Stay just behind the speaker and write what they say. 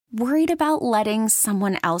Worried about letting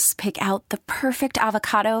someone else pick out the perfect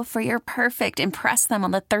avocado for your perfect impress them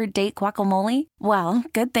on the third date guacamole? Well,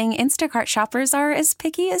 good thing Instacart shoppers are as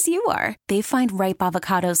picky as you are. They find ripe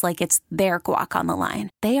avocados like it's their guac on the line.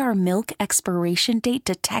 They are milk expiration date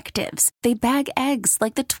detectives. They bag eggs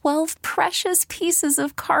like the 12 precious pieces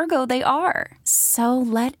of cargo they are. So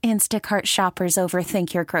let Instacart shoppers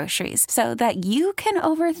overthink your groceries so that you can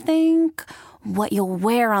overthink what you'll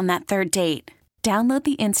wear on that third date. Download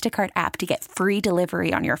the Instacart app to get free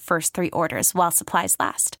delivery on your first 3 orders while supplies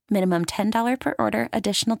last. Minimum $10 per order.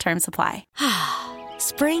 Additional terms apply.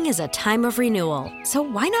 Spring is a time of renewal, so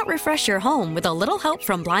why not refresh your home with a little help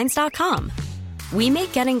from Blinds.com? We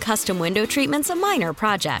make getting custom window treatments a minor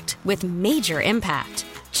project with major impact.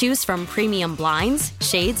 Choose from premium blinds,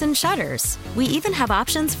 shades, and shutters. We even have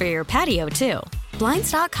options for your patio, too.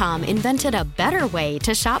 Blinds.com invented a better way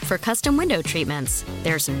to shop for custom window treatments.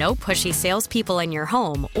 There's no pushy salespeople in your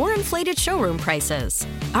home or inflated showroom prices.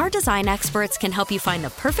 Our design experts can help you find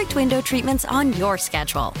the perfect window treatments on your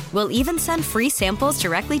schedule. We'll even send free samples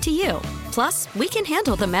directly to you. Plus, we can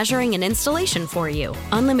handle the measuring and installation for you.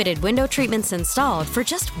 Unlimited window treatments installed for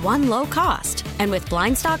just one low cost. And with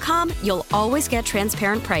Blinds.com, you'll always get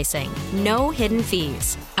transparent pricing. No hidden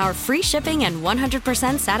fees. Our free shipping and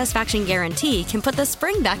 100% satisfaction guarantee can put the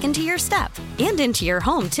spring back into your step and into your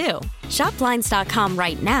home, too. Shop Blinds.com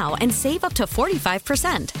right now and save up to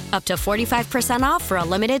 45%. Up to 45% off for a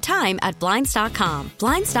limited time at Blinds.com.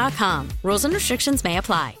 Blinds.com. Rules and restrictions may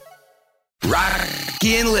apply.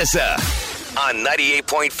 Rocky and Lissa on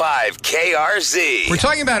 98.5 KRZ. We're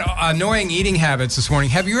talking about annoying eating habits this morning.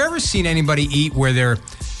 Have you ever seen anybody eat where their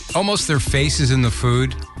face is in the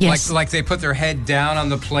food? Yes. Like they put their head down on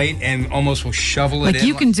the plate and almost will shovel it in. Like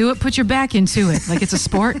you can do it, put your back into it. Like it's a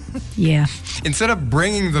sport? Yeah. Instead of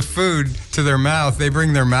bringing the food to their mouth, they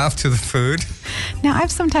bring their mouth to the food. Now,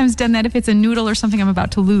 I've sometimes done that if it's a noodle or something I'm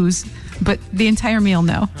about to lose, but the entire meal,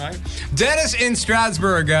 no. Right. Dennis in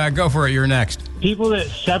Stroudsburg, go for it. You're next. People that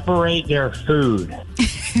separate their food.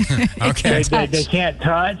 Okay. They can't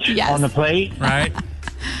touch on the plate. Right.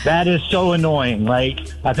 That is so annoying. Like,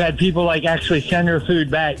 I've had people actually send their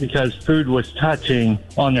food back because food was touching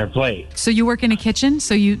on their plate. So you work in a kitchen,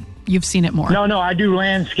 so you've seen it more? No, I do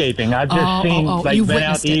landscaping. I've just been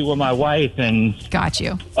out to eat with my wife and got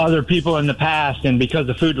you. Other people in the past, and because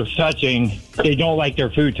the food was touching, they don't like their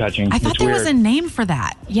food touching. I thought there was a name for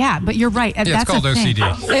that. Yeah, but you're right. Yeah, that's it's called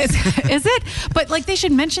OCD. Is it? But there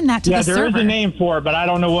should mention that to the server. Yeah, there is a name for it, but I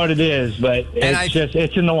don't know what it is. But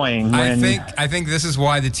it's annoying. I think this is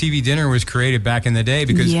why the TV dinner was created back in the day,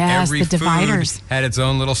 because every food had its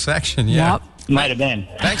own little section. Yeah. Yep. Might have been.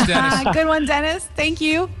 Thanks, Dennis. Good one, Dennis. Thank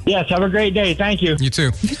you. Yes, have a great day. Thank you. You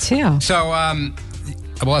too. You too. So,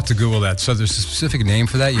 we'll have to Google that. So there's a specific name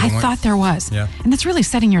for that? I thought there was. Yeah. And that's really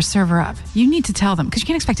setting your server up. You need to tell them, because you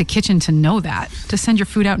can't expect a kitchen to know that, to send your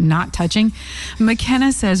food out not touching.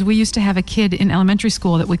 McKenna says, we used to have a kid in elementary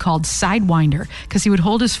school that we called Sidewinder, because he would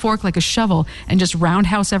hold his fork like a shovel and just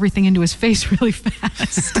roundhouse everything into his face really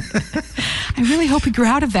fast. I really hope he grew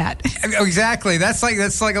out of that. Exactly. That's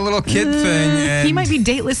like a little kid thing. And he might be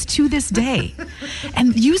dateless to this day.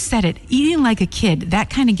 And you said it, eating like a kid,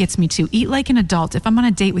 that kind of gets me too. Eat like an adult. If I'm on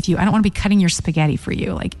a date with you, I don't want to be cutting your spaghetti for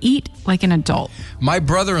you. Like, eat like an adult. My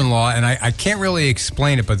brother-in-law, and I can't really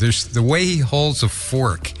explain it, but there's the way he holds a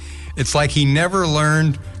fork. It's like he never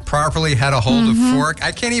learned properly how to hold a fork.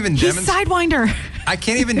 I can't even demonstrate. He's Sidewinder. I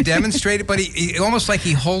can't even demonstrate it, but he almost like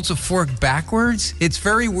he holds a fork backwards. It's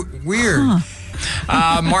very weird.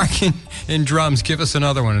 Mark in Drums, give us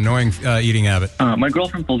another one. Annoying eating habit. My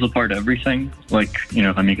girlfriend pulls apart everything. Like,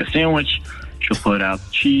 if I make a sandwich, she'll put out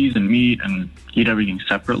cheese and meat and eat everything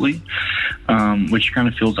separately, which kind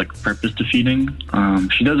of feels like purpose defeating.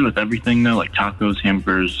 She does it with everything, though, like tacos,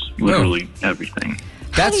 hamburgers, literally everything.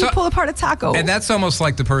 How do you pull apart a taco? And that's almost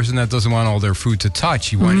like the person that doesn't want all their food to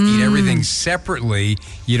touch. You want to eat everything separately.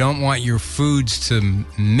 You don't want your foods to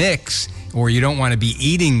mix, or you don't want to be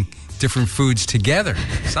eating different foods together.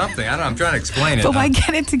 Something. I don't know. I'm trying to explain it. But why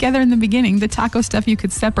get it together in the beginning? The taco stuff you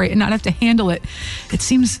could separate and not have to handle it. It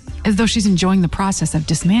seems as though she's enjoying the process of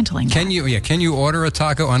dismantling it. Can you order a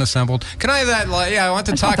taco unassembled? Can I have that? I want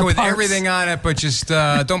the taco with everything on it, but just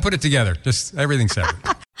don't put it together. Just everything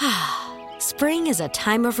separate. Spring is a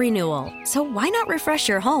time of renewal, so why not refresh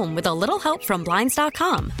your home with a little help from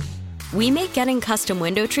Blinds.com? We make getting custom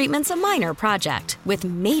window treatments a minor project with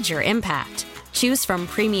major impact. Choose from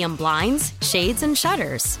premium blinds, shades, and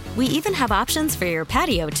shutters. We even have options for your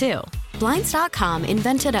patio, too. Blinds.com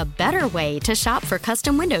invented a better way to shop for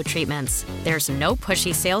custom window treatments. There's no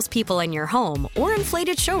pushy salespeople in your home or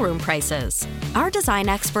inflated showroom prices. Our design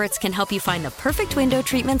experts can help you find the perfect window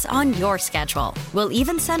treatments on your schedule. We'll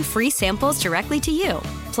even send free samples directly to you.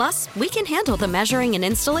 Plus, we can handle the measuring and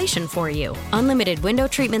installation for you. Unlimited window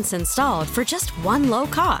treatments installed for just one low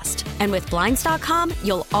cost. And with Blinds.com,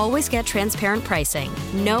 you'll always get transparent pricing.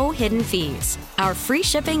 No hidden fees. Our free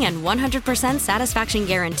shipping and 100% satisfaction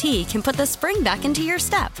guarantee can put the spring back into your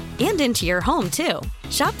step and into your home, too.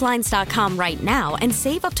 Shop Blinds.com right now and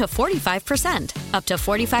save up to 45%. Up to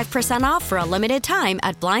 45% off for a limited time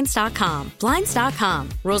at Blinds.com. Blinds.com.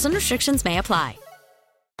 Rules and restrictions may apply.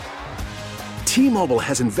 T-Mobile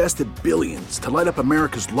has invested billions to light up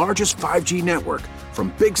America's largest 5G network,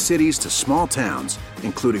 from big cities to small towns,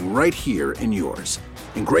 including right here in yours.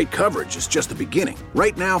 And great coverage is just the beginning.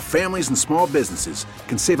 Right now, families and small businesses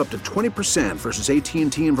can save up to 20% versus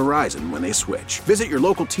AT&T and Verizon when they switch. Visit your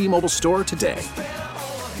local T-Mobile store today.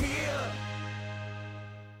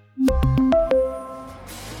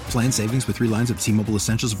 Plan savings with 3 lines of T-Mobile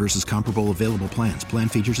Essentials versus comparable available plans. Plan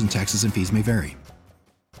features and taxes and fees may vary.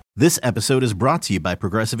 This episode is brought to you by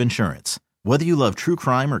Progressive Insurance. Whether you love true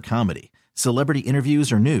crime or comedy, celebrity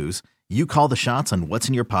interviews or news, you call the shots on what's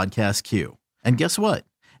in your podcast queue. And guess what?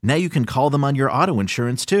 Now you can call them on your auto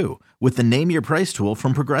insurance too, with the Name Your Price tool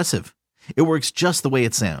from Progressive. It works just the way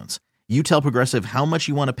it sounds. You tell Progressive how much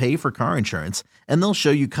you want to pay for car insurance, and they'll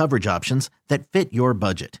show you coverage options that fit your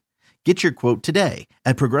budget. Get your quote today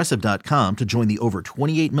at Progressive.com to join the over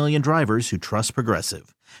 28 million drivers who trust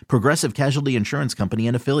Progressive. Progressive Casualty Insurance Company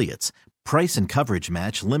and Affiliates. Price and coverage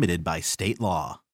match limited by state law.